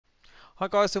Hi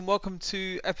guys, and welcome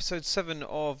to episode 7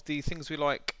 of the Things We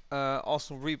Like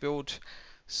Arsenal Rebuild.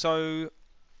 So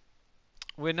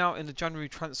we're now in the January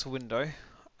transfer window,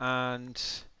 and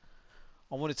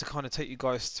I wanted to kind of take you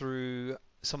guys through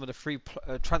some of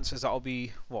the transfers that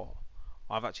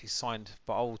I've actually signed,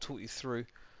 but I will talk you through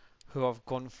who I've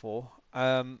gone for.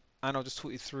 And I'll just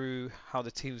talk you through how the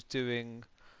team's doing,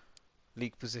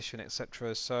 league position,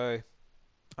 etc. So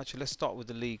actually let's start with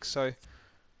the league. So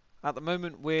at the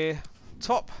moment we're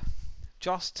top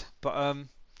but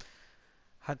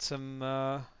had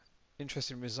some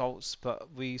interesting results,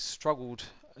 but we struggled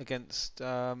against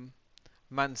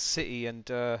Man City, and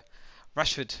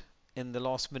Rashford in the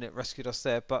last minute rescued us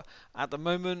there. But at the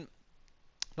moment,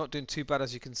 not doing too bad,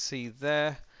 as you can see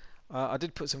there. I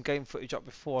did put some game footage up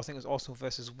before. I think it was Arsenal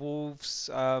versus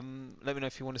Wolves. Let me know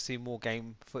if you want to see more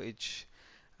game footage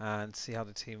and see how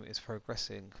the team is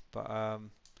progressing. But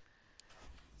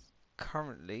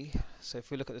currently, so if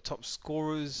we look at the top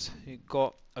scorers, you've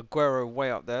got Aguero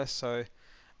way up there, so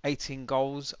 18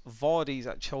 goals. Vardy's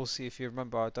at Chelsea, if you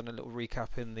remember. I've done a little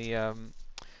recap in the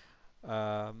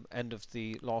end of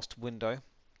the last window.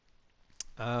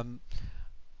 Um,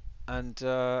 and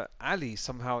Ali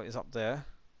somehow is up there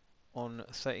on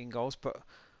 13 goals, but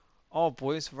our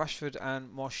boys, Rashford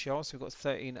and Martial, so we've got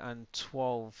 13 and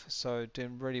 12, so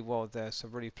doing really well there, so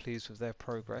really pleased with their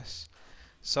progress.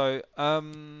 So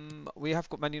we have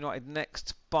got Man United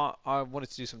next, but I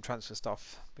wanted to do some transfer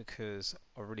stuff because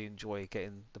I really enjoy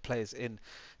getting the players in.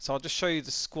 So I'll just show you the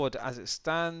squad as it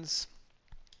stands.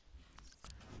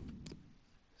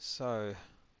 So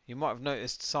you might have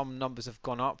noticed some numbers have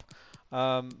gone up.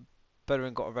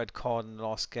 Bellerin got a red card in the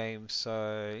last game,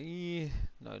 so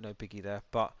no biggie there.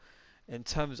 But in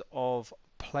terms of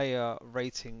player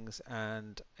ratings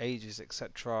and ages,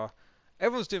 etc.,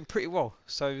 everyone's doing pretty well.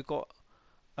 So we've got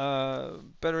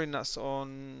Bellerin, that's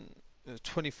on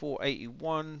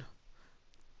 2481.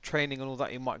 Training and all that,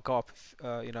 he might go up,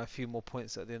 a few more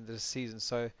points at the end of the season.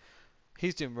 So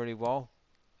he's doing really well.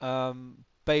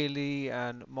 Bailey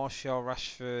and Martial,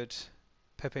 Rashford,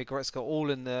 Pepe, Goretzka, all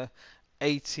in the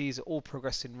 80s, all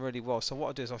progressing really well. So what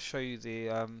I'll do is I'll show you the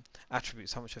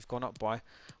attributes, how much they've gone up by.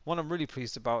 One I'm really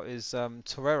pleased about is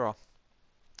Torreira,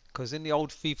 because in the old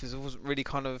FIFAs it wasn't really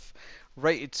kind of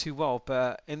rated too well,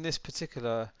 but in this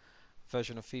particular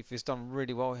version of FIFA he's done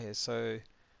really well here. So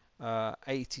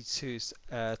 82,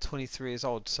 23 years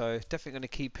old, so definitely going to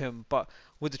keep him. But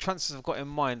with the transfers I've got in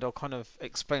mind, I'll kind of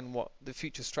explain what the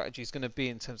future strategy is going to be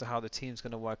in terms of how the team's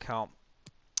going to work out.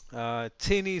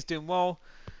 Tierney's doing well,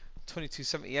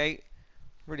 22.78.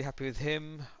 Really happy with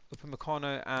him.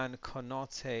 Upamecano and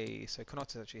Konate. So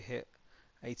Konate's actually hit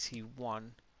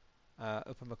 81.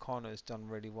 Upamecano's done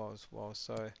really well as well.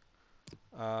 So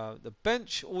the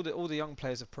bench, all the young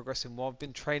players are progressing well. I've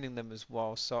been training them as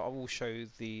well, so I will show you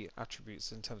the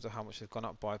attributes in terms of how much they've gone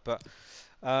up by. But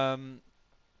I'm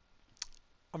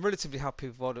relatively happy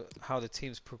with how the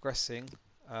team's progressing.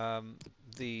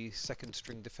 The second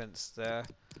string defence there,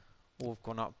 all have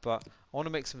gone up, but I want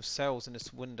to make some sales in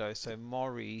this window. So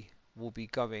Mari will be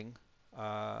going,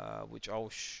 which I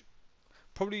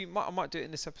might do it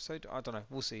in this episode. I don't know.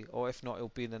 We'll see. Or if not, it'll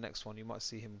be in the next one. You might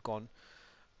see him gone.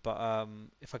 But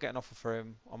if I get an offer for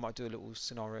him, I might do a little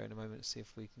scenario in a moment to see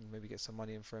if we can maybe get some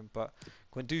money in for him. But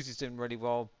Guendouzi's doing really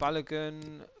well.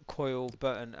 Balogun, Coyle,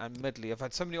 Burton and Medley. I've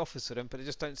had so many offers for them, but they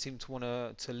just don't seem to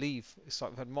want to leave. It's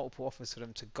like I've had multiple offers for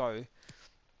them to go.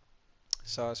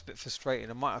 So it's a bit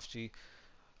frustrating. I might have to...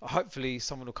 Hopefully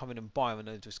someone will come in and buy them and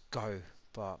they'll just go.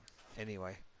 But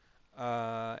anyway.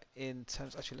 In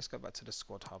terms... Actually, let's go back to the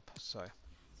squad hub. So...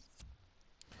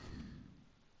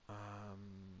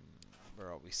 where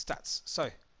are we? Stats.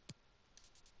 So,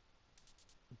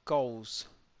 goals.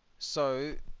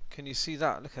 So, can you see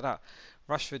that? Look at that.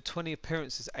 Rashford, 20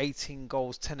 appearances, 18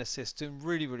 goals, 10 assists, doing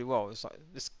really, really well. It's like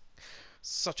this,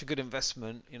 such a good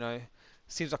investment.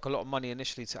 Seems like a lot of money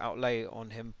initially to outlay on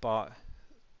him, but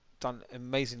done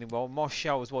amazingly well.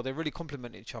 Martial as well. They really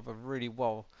complement each other really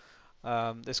well.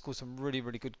 They scored some really,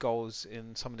 really good goals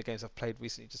in some of the games I've played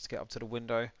recently just to get up to the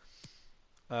window.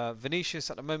 Vinicius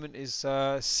at the moment is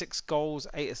 6 goals,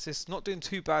 8 assists. Not doing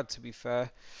too bad, to be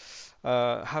fair.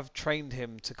 Have trained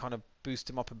him to kind of boost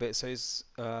him up a bit, so he's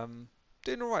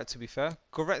doing alright, to be fair.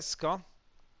 Goretzka,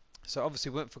 so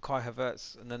obviously went for Kai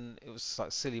Havertz, and then it was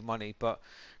like silly money, but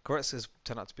Goretzka's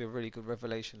turned out to be a really good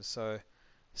revelation. So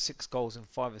 6 goals and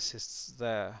 5 assists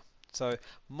there. So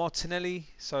Martinelli,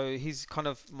 so he's kind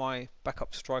of my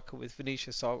backup striker with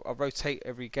Vinicius. So I'll rotate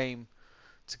every game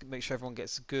to make sure everyone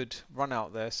gets a good run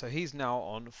out there. So he's now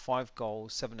on 5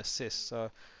 goals, 7 assists.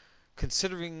 So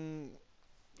considering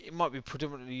it might be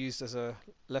predominantly used as a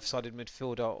left-sided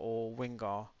midfielder or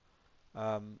winger.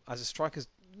 As a striker,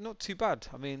 not too bad.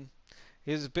 I mean,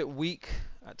 he's a bit weak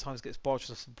at times, gets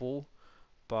barged off the ball,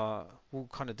 but we'll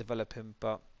kind of develop him.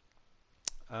 But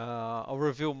I'll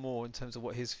reveal more in terms of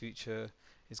what his future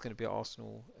is going to be at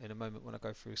Arsenal in a moment when I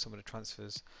go through some of the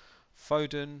transfers.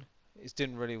 Foden is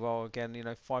doing really well again.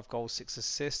 5 goals, 6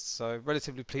 assists, so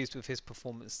relatively pleased with his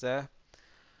performance there.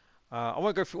 I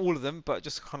won't go through all of them, but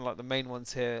just kind of like the main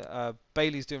ones here.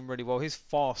 Bailey's doing really well. He's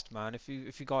fast, man. If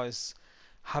you guys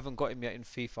haven't got him yet in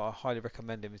FIFA, I highly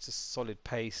recommend him. It's just solid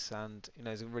pace, and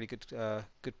he's a really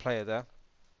good player there.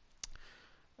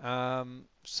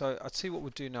 So I'll tell you what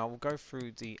we'll do now. We'll go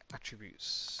through the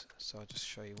attributes. So I'll just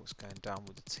show you what's going down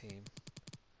with the team.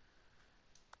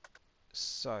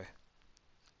 So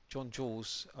John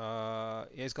Jules, yeah,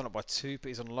 he's gone up by 2, but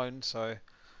he's on loan, so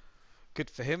good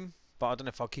for him. But I don't know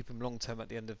if I'll keep him long term at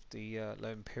the end of the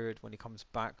loan period when he comes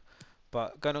back.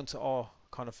 But going on to our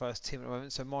kind of first team at the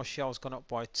moment. So Martial's gone up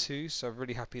by 2, so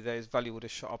really happy there. His value would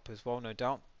have shot up as well, no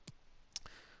doubt.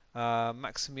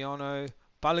 Maximiano,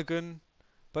 Balogun,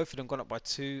 both of them gone up by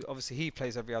 2. Obviously he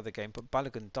plays every other game, but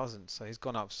Balogun doesn't, so he's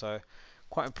gone up. So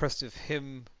quite impressed with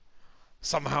him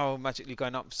somehow magically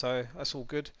going up, so that's all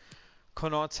good.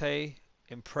 Konate,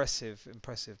 impressive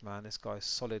man. This guy's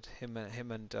solid. Him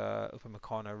and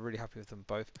Upamecano, really happy with them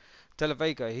both. De La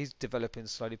Vega, he's developing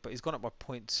slowly, but he's gone up by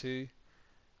 0.2.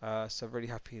 So really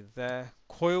happy there.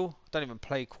 Coyle, don't even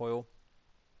play Coyle.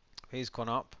 He's gone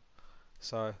up,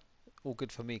 so all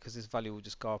good for me because his value will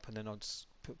just go up, and then I'll just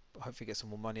hopefully get some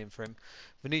more money in for him.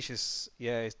 Vinicius,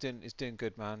 yeah, he's doing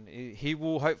good, man. He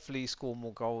will hopefully score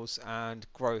more goals and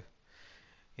grow.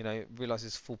 Realise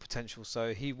his full potential,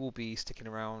 so he will be sticking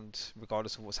around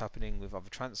regardless of what's happening with other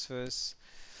transfers.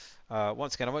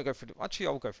 Once again, I won't go through. Actually,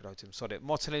 I'll go through the team. Sorry,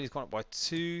 Martinelli's gone up by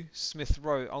 2. Smith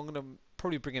Rowe, I'm gonna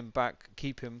probably bring him back,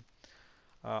 keep him.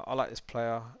 I like this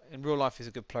player. In real life, he's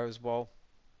a good player as well.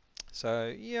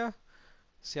 So yeah,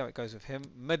 see how it goes with him.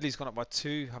 Medley's gone up by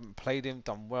 2. Haven't played him.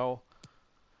 Done well.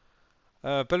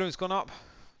 Bellingham's gone up.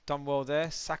 Done well there.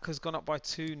 Saka's gone up by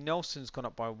 2. Nelson's gone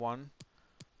up by 1.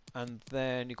 And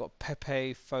then you've got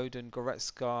Pepe, Foden,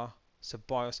 Goretzka,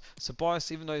 Ceballos. Ceballos,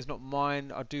 even though he's not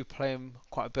mine, I do play him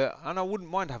quite a bit. And I wouldn't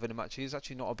mind having him actually. He's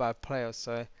actually not a bad player.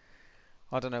 So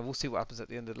I don't know. We'll see what happens at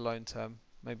the end of the loan term.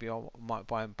 Maybe I might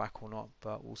buy him back or not,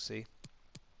 but we'll see.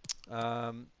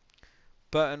 Burton,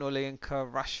 Olayinka,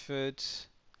 Rashford,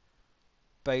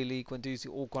 Bailey, Guendouzi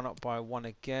all gone up by 1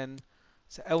 again.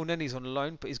 So El Nenny's on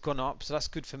loan, but he's gone up. So that's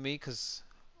good for me because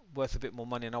worth a bit more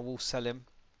money and I will sell him.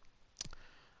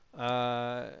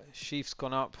 Sheaf's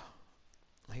gone up.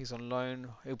 He's on loan.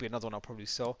 He'll be another one I'll probably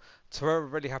sell.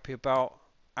 Torreira, really happy about.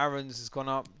 Aaron's has gone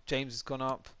up. James has gone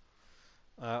up.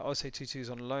 Ose Tutu's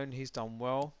on loan. He's done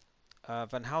well.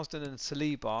 Van Housden and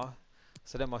Saliba,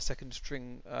 so they're my second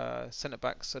string centre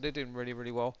backs. So they're doing really,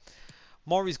 really well.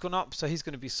 Maury's gone up, so he's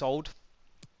going to be sold.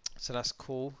 So that's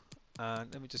cool. And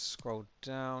let me just scroll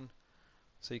down.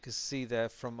 So you can see there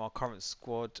from our current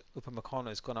squad,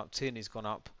 Upamecano's gone up. Tierney's gone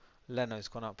up. Leno's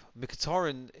gone up.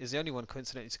 Mkhitaryan is the only one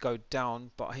coincidentally to go down,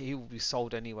 but he will be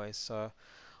sold anyway, so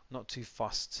not too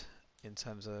fussed in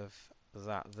terms of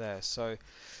that there. So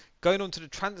going on to the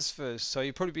transfers, so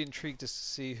you'll probably be intrigued to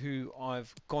see who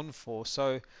I've gone for.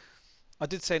 So I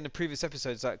did say in the previous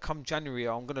episodes that come January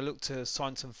I'm going to look to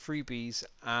sign some freebies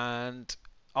and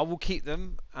I will keep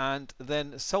them and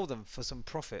then sell them for some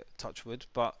profit, touch wood.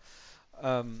 But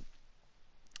I'll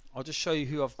just show you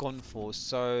who I've gone for.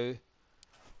 So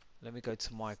let me go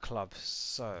to my club.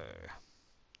 So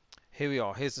here we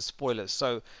are. Here's the spoilers.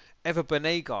 So Ever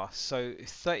Banega, so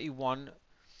 31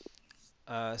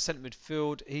 centre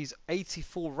midfield. He's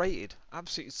 84 rated,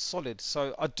 absolutely solid.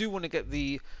 So I do want to get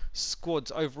the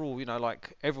squads overall,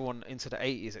 like everyone into the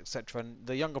 80s, etc. And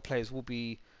the younger players will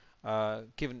be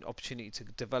given opportunity to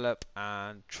develop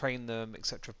and train them,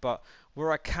 etc. But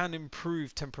where I can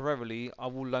improve temporarily, I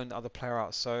will loan the other player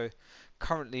out. So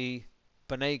currently,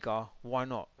 Banega, why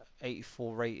not?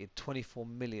 84 rated, 24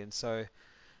 million. So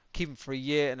keep him for a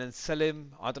year and then sell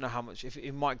him. I don't know how much. If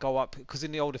it might go up, because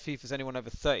in the older FIFAs, anyone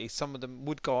over 30, some of them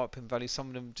would go up in value. Some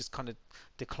of them just kind of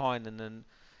decline, and then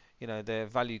their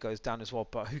value goes down as well.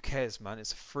 But who cares, man?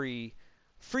 It's free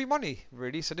money,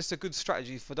 really. So this is a good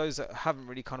strategy for those that haven't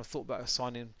really kind of thought about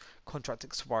signing contract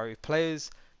expiry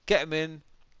players. Get them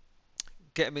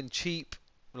in cheap,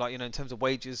 like in terms of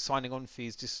wages, signing on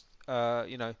fees. Just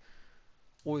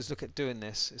always look at doing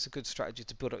this. It's a good strategy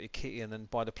to build up your kitty and then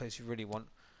buy the players you really want.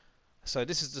 So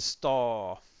this is the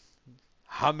star,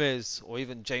 James, or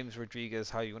even James Rodriguez,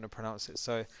 how you want to pronounce it.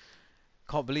 So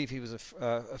can't believe he was a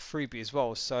freebie as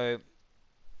well. So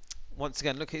once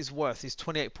again, look at his worth. He's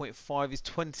 28.5, he's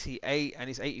 28, and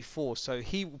he's 84. So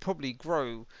he will probably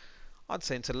grow, I'd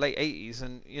say, into late 80s,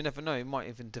 and you never know, he might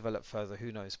even develop further.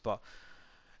 Who knows? But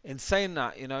in saying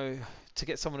that, to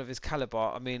get someone of his caliber,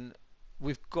 I mean,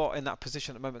 we've got in that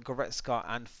position at the moment Goretzka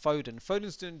and Foden.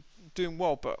 Foden's doing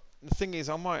well, but the thing is,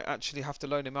 I might actually have to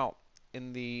loan him out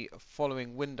in the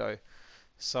following window.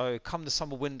 So come the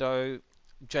summer window,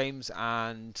 James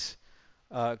and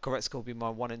Goretzka will be my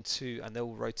 1 and 2, and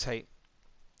they'll rotate.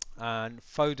 And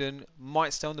Foden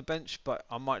might stay on the bench, but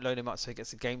I might loan him out so he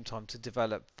gets a game time to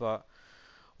develop. But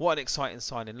what an exciting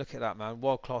signing. Look at that, man.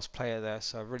 World class player there.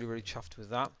 So really, really chuffed with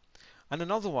that. And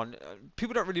another one,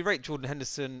 people don't really rate Jordan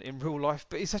Henderson in real life,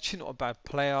 but he's actually not a bad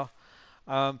player.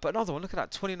 But another one, look at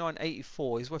that,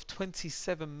 29.84. He's worth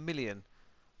 27 million,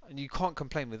 and you can't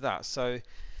complain with that. So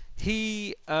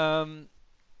he's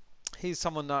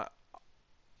someone that,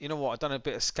 you know what, I've done a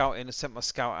bit of scouting. I sent my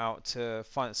scout out to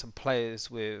find some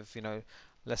players with,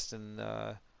 less than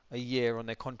a year on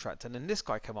their contract, and then this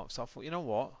guy came up. So I thought, you know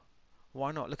what,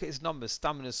 why not? Look at his numbers.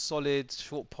 Stamina's solid,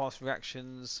 short pass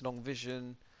reactions, long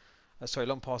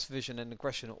pass vision and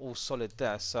aggression are all solid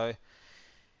there. So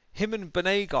him and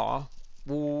Banega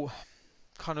will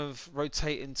kind of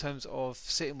rotate in terms of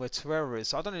sitting where Torreira is.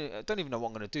 So I don't even know what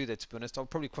I'm going to do there, to be honest. I'll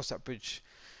probably cross that bridge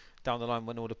down the line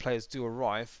when all the players do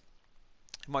arrive.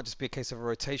 It might just be a case of a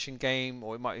rotation game,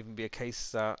 or it might even be a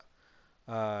case that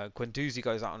Guendouzi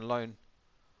goes out on loan.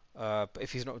 But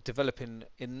if he's not developing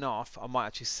enough, I might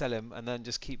actually sell him and then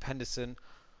just keep Henderson.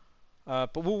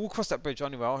 But we'll cross that bridge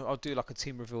anyway. I'll do like a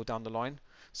team reveal down the line.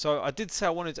 So I did say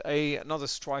I wanted another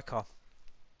striker,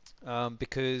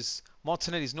 because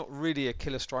Martinelli's not really a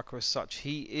killer striker as such.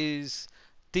 He is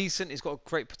decent. He's got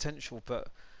great potential, but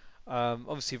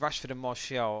obviously Rashford and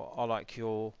Martial are like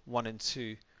your 1 and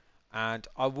 2, and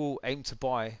I will aim to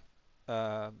buy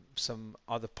some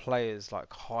other players,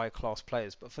 like high class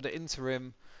players. But for the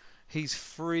interim, he's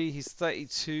free. He's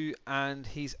 32 and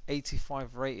he's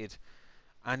 85 rated,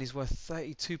 and he's worth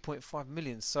 32.5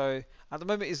 million. So at the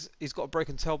moment he's got a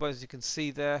broken tailbone, as you can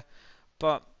see there,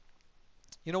 but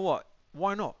you know what,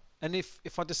 why not? And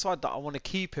if I decide that I want to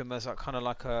keep him as kind of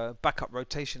like a backup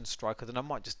rotation striker, then I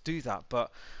might just do that.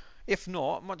 But if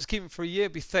not, I might just keep him for a year,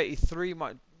 be 33,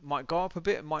 might go up a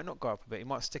bit, it might not go up a bit, he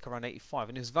might stick around 85,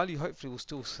 and his value hopefully will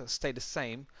still stay the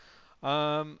same.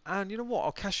 And you know what,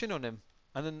 I'll cash in on him,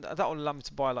 and then that will allow me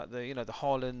to buy like the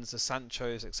Haalands, the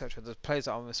Sanchos, etc., the players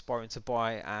that I'm aspiring to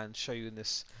buy and show you in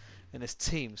this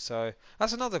team. So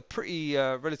that's another pretty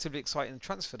relatively exciting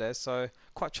transfer there. So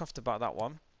quite chuffed about that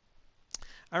one.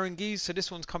 Aaron Gies, so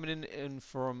this one's coming in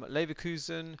from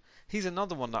Leverkusen. He's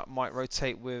another one that might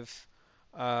rotate with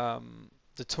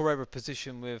the Torreira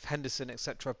position with Henderson,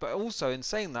 etc. But also, in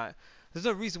saying that, there's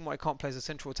no reason why he can't play as a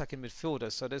central attacking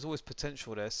midfielder, so there's always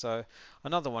potential there. So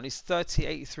another one, he's 30,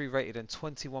 83 rated and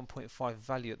 21.5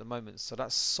 value at the moment, so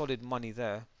that's solid money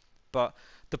there. But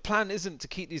the plan isn't to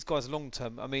keep these guys long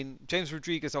term. I mean, James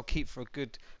Rodriguez I'll keep for a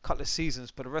good couple of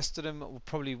seasons, but the rest of them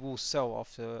will sell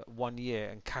after 1 year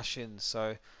and cash in.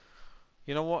 So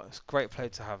you know what, it's a great player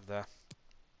to have there.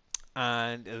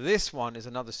 And this one is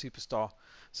another superstar.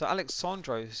 So Alex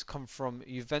Sandro has come from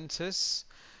Juventus.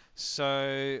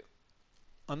 So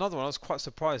another one I was quite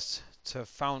surprised to have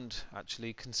found,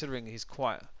 actually, considering he's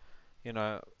quite,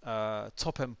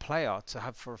 top end player to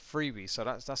have for a freebie. So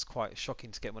that's quite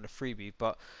shocking to get him on a freebie,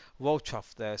 but well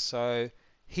chuffed there. So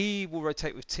he will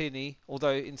rotate with Tierney,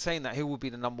 although in saying that, he will be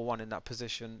the number 1 in that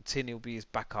position. Tierney will be his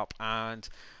backup, and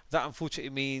that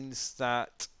unfortunately means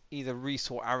that either Reece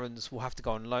or Aarons will have to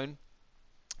go on loan,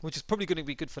 which is probably going to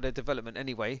be good for their development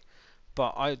anyway.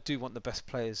 But I do want the best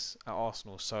players at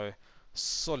Arsenal, so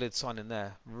solid signing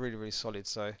there, really, really solid.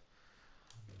 So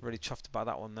really chuffed about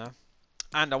that one there,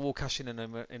 and I will cash in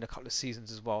a couple of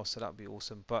seasons as well, so that'd be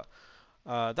awesome. But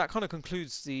that kind of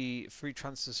concludes the free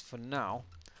transfers for now.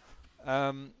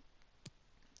 I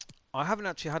haven't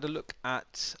actually had a look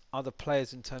at other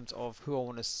players in terms of who I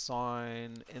want to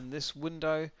sign in this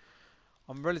window.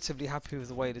 I'm relatively happy with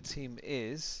the way the team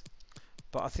is,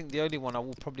 but I think the only one I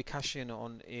will probably cash in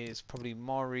on is probably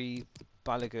Mari,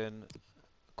 Balogun,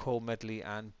 Cole Medley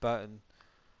and Burton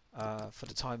for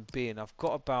the time being. I've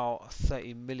got about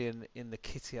 30 million in the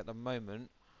kitty at the moment.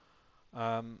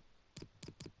 I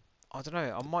don't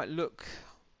know, I might look,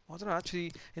 I don't know,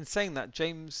 actually, in saying that,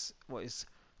 James, what is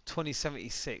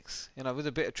 2076, with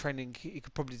a bit of training he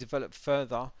could probably develop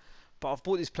further, but I've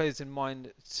bought these players in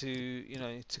mind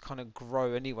to to kind of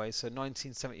grow anyway. So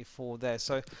 1974 there,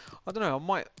 so I don't know,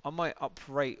 I might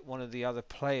uprate one of the other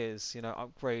players,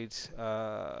 upgrade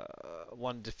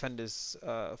one defenders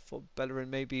for Bellerin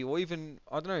maybe, or even,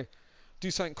 I don't know,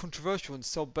 do something controversial and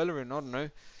sell Bellerin, I don't know,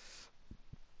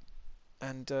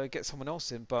 and get someone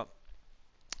else in. But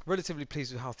relatively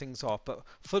pleased with how things are. But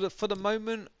for the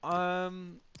moment, I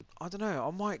don't know.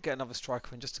 I might get another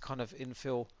striker in just to kind of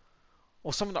infill,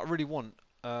 or someone that I really want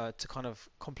to kind of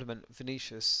complement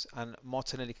Vinicius, and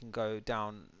Martinelli can go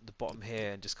down the bottom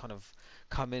here and just kind of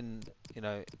come in, you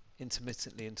know,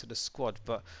 intermittently into the squad.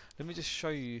 But let me just show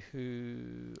you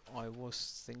who I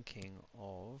was thinking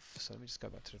of. So let me just go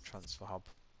back to the transfer hub.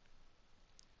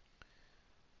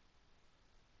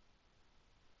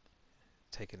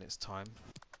 Taking its time.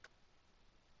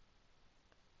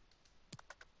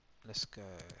 Let's go.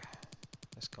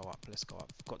 Let's go up. Let's go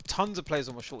up. I've got tons of players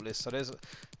on my shortlist, so there's a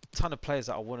ton of players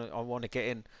that I want to get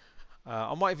in.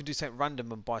 I might even do something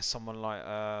random and buy someone like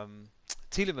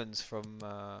Tielemans from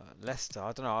Leicester.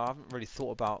 I don't know. I haven't really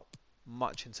thought about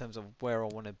much in terms of where I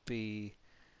want to be,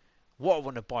 what I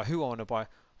want to buy, who I want to buy.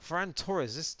 Ferran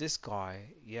Torres, this guy,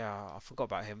 yeah, I forgot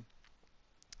about him.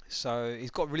 So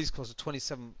he's got a release cost of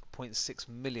 27.6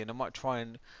 million. I might try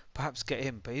and perhaps get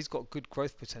him, but he's got good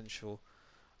growth potential.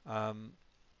 Um,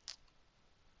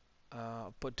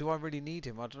 but do I really need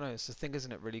him? I don't know. It's the thing,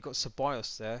 isn't it? Really, got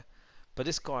Ceballos there, but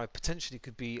this guy potentially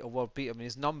could be a world beater. I mean,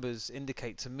 his numbers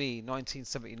indicate to me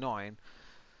 1979.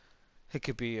 He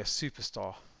could be a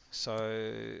superstar.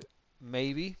 So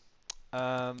maybe.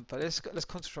 But let's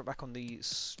concentrate back on the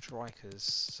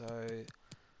strikers. So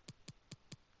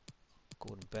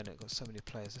Gordon Bennett, got so many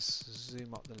players. Let's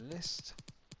zoom up the list.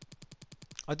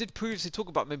 I did previously talk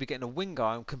about maybe getting a winger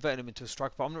and converting him into a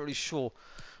striker, but I'm not really sure.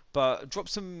 But drop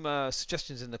some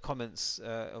suggestions in the comments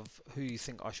of who you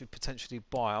think I should potentially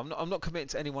buy. I'm not committing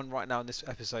to anyone right now in this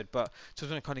episode, but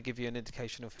just want to kind of give you an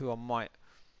indication of who I might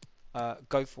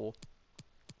go for.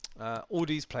 All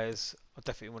these players I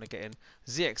definitely want to get in.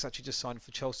 Ziyech actually just signed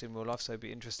for Chelsea in real life, so it'd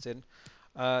be interesting.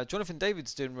 Jonathan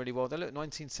David's doing really well. They look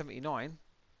 1979,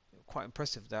 quite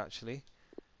impressive there actually.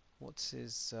 What's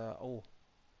his? Oh,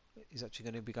 he's actually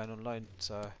going to be going on loan,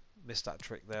 so missed that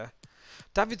trick there.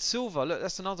 David Silva, look,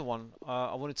 that's another one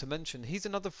I wanted to mention. He's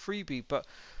another freebie, but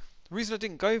the reason I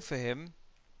didn't go for him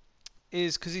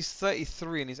is because he's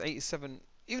 33 and he's 87.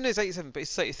 Even though he's 87, but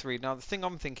he's 33. Now, the thing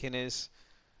I'm thinking is,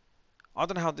 I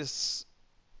don't know how this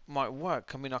might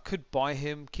work. I mean, I could buy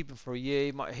him, keep him for a year.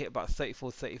 He might hit about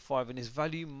 34, 35, and his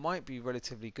value might be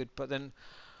relatively good. But then,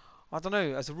 I don't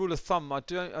know. As a rule of thumb, I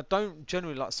don't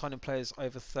generally like signing players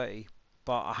over 30.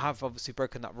 But I have obviously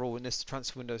broken that rule in this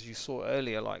transfer window, as you saw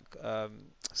earlier. Like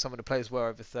some of the players were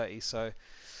over 30. So,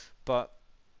 but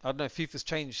I don't know. FIFA's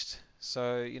changed,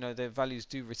 so you know their values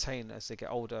do retain as they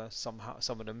get older. Somehow,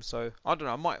 some of them. So I don't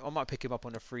know. I might pick him up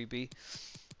on a freebie.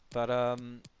 But I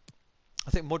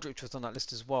think Modric was on that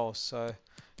list as well. So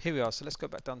here we are. So let's go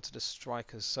back down to the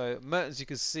strikers. So Mertens, you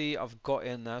can see I've got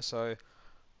in there. So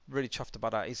really chuffed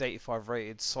about that. He's 85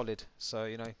 rated, solid. So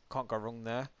you know can't go wrong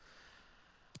there.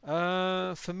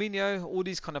 Firmino, all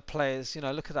these kind of players, you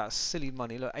know, look at that silly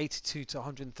money. Look, 82 to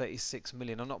 136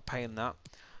 million. I'm not paying that.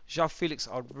 João Felix,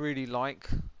 I really like,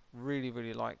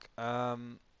 really like.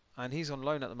 And he's on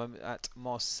loan at the moment at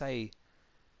Marseille.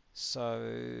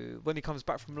 So when he comes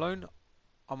back from loan,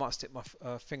 I might stick my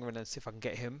finger in and see if I can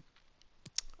get him.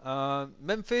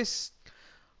 Memphis,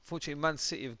 fortunately, Man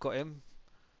City have got him.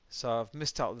 So I've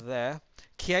missed out there.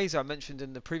 Chiesa I mentioned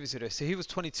in the previous video. So he was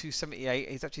 22.78.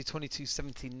 He's actually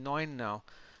 22.79 now.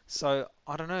 So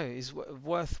I don't know. He's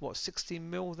worth what 16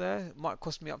 mil there. It might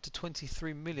cost me up to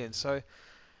 23 million. So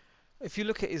if you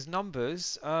look at his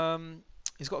numbers,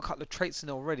 he's got a couple of traits in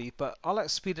there already. But I like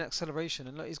speed and acceleration.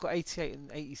 And look, he's got 88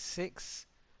 and 86.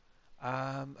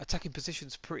 Attacking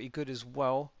position's pretty good as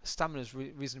well. Stamina's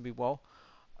reasonably well.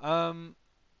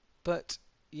 But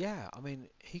yeah, I mean,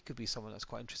 he could be someone that's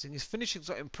quite interesting. His finishing's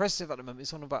not impressive at the moment.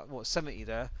 It's on about what 70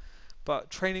 there, but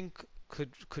training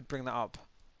could bring that up.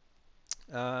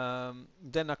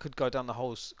 Then I could go down the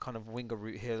whole kind of winger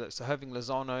route here. So Irving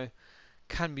Lozano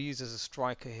can be used as a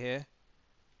striker here.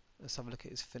 Let's have a look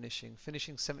at his finishing.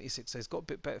 Finishing 76. So he's got a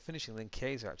bit better finishing than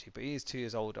Chiesa actually, but he is 2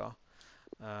 years older.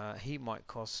 He might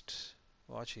cost.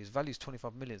 Well, actually, his value is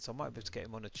 25 million, so I might be able to get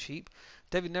him on a cheap.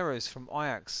 David Neres from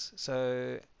Ajax.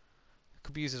 So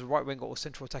could be used as a right winger or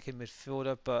central attacking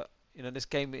midfielder, but you know this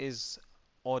game is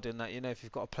odd in that you know if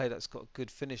you've got a player that's got good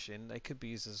finishing, they could be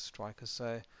used as a striker.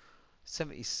 So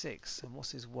 76, and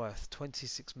what's his worth?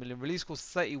 26 million. Release cost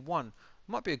 31.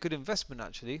 Might be a good investment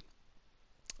actually.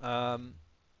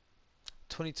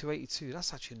 22.82.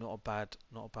 That's actually not a bad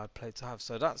play to have.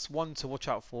 So that's one to watch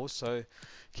out for. So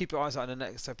keep your eyes out in the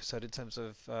next episode in terms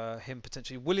of him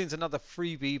potentially. Williams another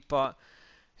freebie, but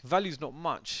value's not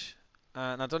much.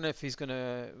 And I don't know if he's going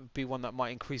to be one that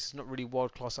might increase. He's not really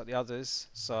world class like the others,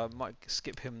 so I might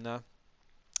skip him there.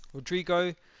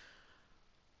 Rodrigo,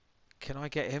 can I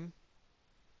get him?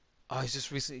 Oh, he's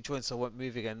just recently joined, so I won't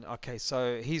move again. Okay,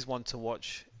 so he's one to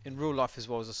watch in real life as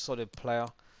well as a solid player.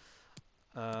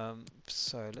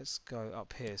 So let's go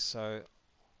up here. So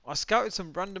I scouted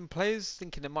some random players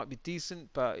thinking they might be decent,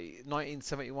 but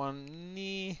 1971,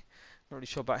 nah, not really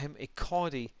sure about him.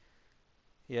 Icardi,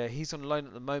 yeah, he's on loan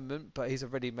at the moment, but he's a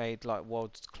ready-made like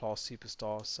world-class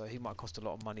superstar, so he might cost a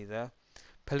lot of money there.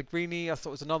 Pellegrini, I thought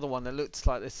was another one that looks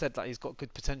like they said that he's got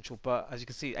good potential, but as you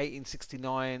can see,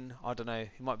 1869, I don't know,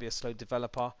 he might be a slow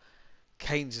developer.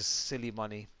 Kane's just silly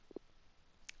money.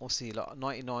 We'll see, like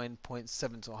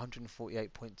 99.7 to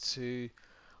 148.2.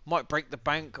 Might break the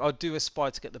bank. I do aspire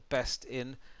to get the best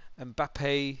in.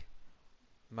 Mbappe,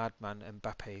 madman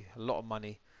Mbappe, a lot of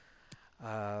money.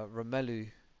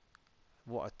 Romelu,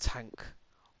 what a tank.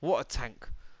 What a tank.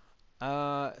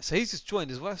 So he's just joined.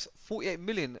 He's worth 48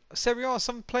 million. Serie A,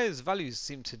 some players' values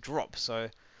seem to drop, so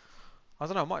I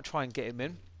don't know. I might try and get him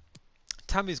in.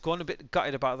 Tammy's gone, a bit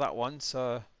gutted about that one, so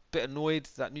a bit annoyed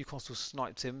that Newcastle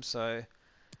sniped him, so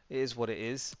it is what it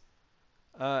is.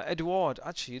 Edouard,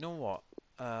 actually, you know what?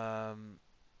 I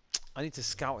need to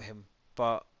scout him,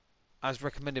 but as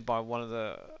recommended by one of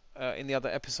the in the other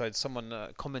episodes, someone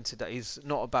commented that he's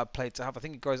not a bad player to have. I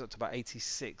think he goes up to about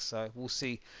 86, so we'll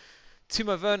see.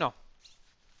 Timo Werner.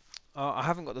 I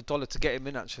haven't got the dollar to get him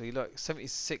in actually. Look,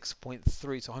 76.3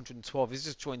 to 112. He's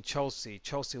just joined Chelsea.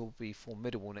 Chelsea will be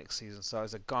formidable next season. So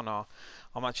as a gunner,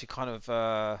 I'm actually kind of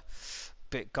a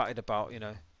bit gutted about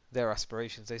their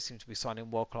aspirations. They seem to be signing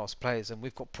world-class players, and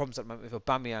we've got problems at the moment with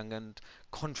Aubameyang and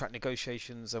contract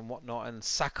negotiations and whatnot. And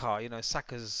Saka,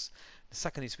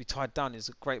 Saka needs to be tied down. He's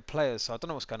a great player, so I don't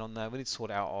know what's going on there. We need to sort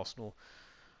it out, Arsenal.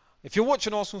 If you're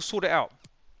watching Arsenal, sort it out.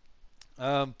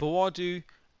 Bawadu,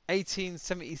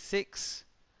 1876.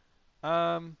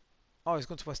 Oh, he's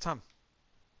gone to West Ham.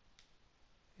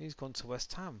 He's gone to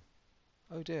West Ham.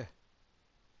 Oh dear.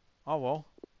 Oh well.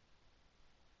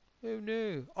 Oh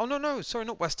no. Oh no, no. Sorry,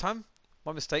 not West Ham.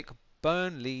 My mistake.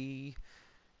 Burnley.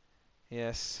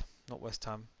 Yes, not West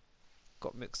Ham.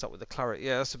 Got mixed up with the Claret.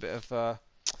 Yeah, that's a bit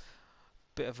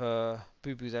of a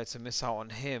boo-boo there to miss out on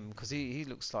him, because he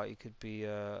looks like he could be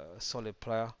a solid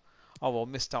player. Oh well,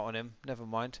 missed out on him. Never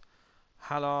mind.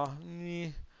 Haller.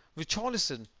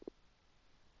 Richarlison.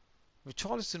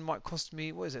 Richarlison might cost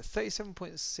me, what is it,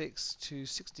 37.6 to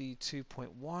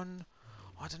 62.1.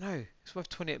 I don't know. It's worth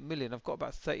 28 million. I've got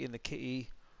about 30 in the kitty.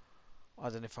 I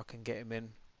don't know if I can get him in.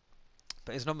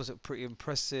 But his numbers look pretty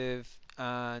impressive,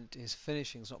 and his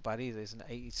finishing's not bad either. He's an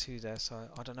 82 there, so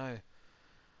I don't know.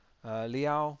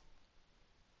 Liao,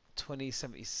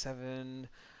 2077.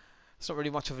 It's not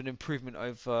really much of an improvement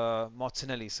over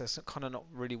Martinelli, so it's kind of not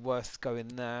really worth going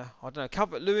there. I don't know.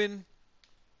 Calvert-Lewin,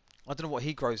 I don't know what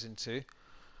he grows into.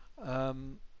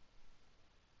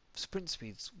 Sprint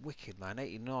speed's wicked, man.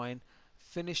 89.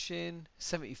 Finishing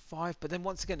 75. But then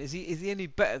once again, is he any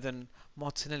better than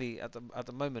Martinelli at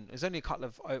the moment? There's only a couple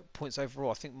of points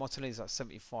overall. I think Martinelli's at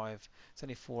 75. It's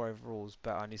only 4 overalls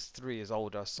better, and he's 3 years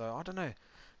older. So I don't know.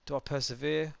 Do I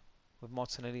persevere with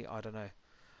Martinelli? I don't know.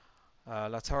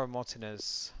 Lautaro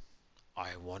Martinez.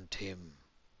 I want him.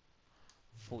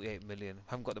 48 million.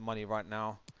 Haven't got the money right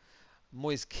now.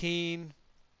 Moise Keane.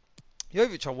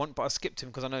 Jovic I want, but I skipped him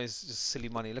because I know it's just silly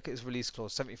money. Look at his release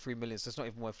clause, 73 million, so it's not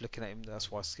even worth looking at him.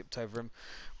 That's why I skipped over him.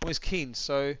 Moise Keane,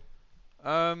 so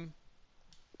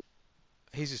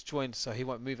he's just joined, so he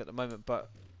won't move at the moment, but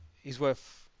he's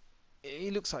worth.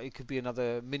 He looks like he could be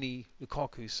another mini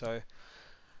Lukaku, so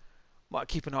might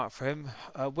keep an eye out for him.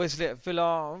 Wesley at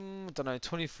Villa, I don't know,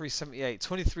 23.78.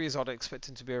 23 is I'd expect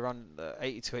him to be around the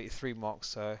 80 to 83 mark,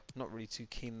 so not really too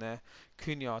keen there.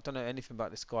 Cunha, I don't know anything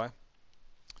about this guy.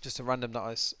 Just a random that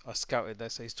I scouted there,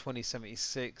 so he's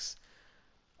 2076.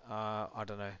 I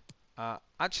don't know.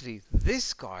 Actually,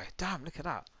 this guy, damn, look at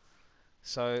that.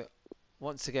 So,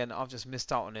 once again, I've just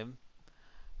missed out on him.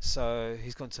 So,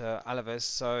 he's gone to Alaves.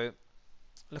 So,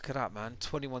 look at that, man.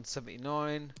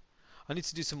 2179. I need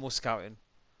to do some more scouting.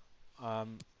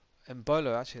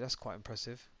 Mbolo, actually, that's quite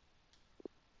impressive.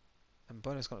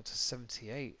 Mbolo's gone up to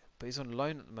 78. But he's on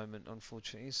loan at the moment,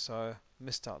 unfortunately. So,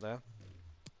 missed out there.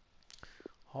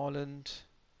 Haaland.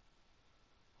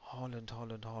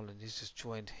 He's just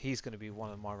joined. He's going to be one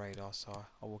on my radar, so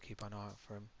I will keep an eye out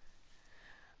for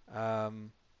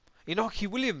him. Inaki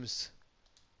Williams.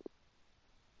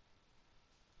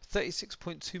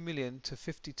 36.2 million to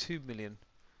 52 million.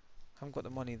 Haven't got the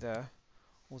money there.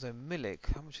 Although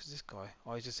Milik, how much is this guy?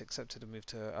 Oh, he just accepted a move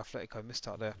to Atletico. Missed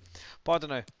out there. But I don't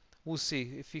know. We'll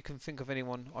see. If you can think of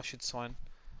anyone I should sign,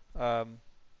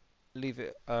 leave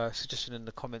it a suggestion in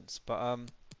the comments. But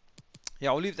yeah,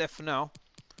 I'll leave it there for now.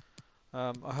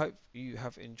 I hope you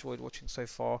have enjoyed watching so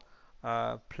far.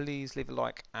 Please leave a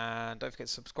like and don't forget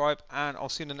to subscribe, and I'll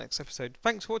see you in the next episode.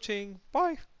 Thanks for watching.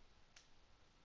 Bye.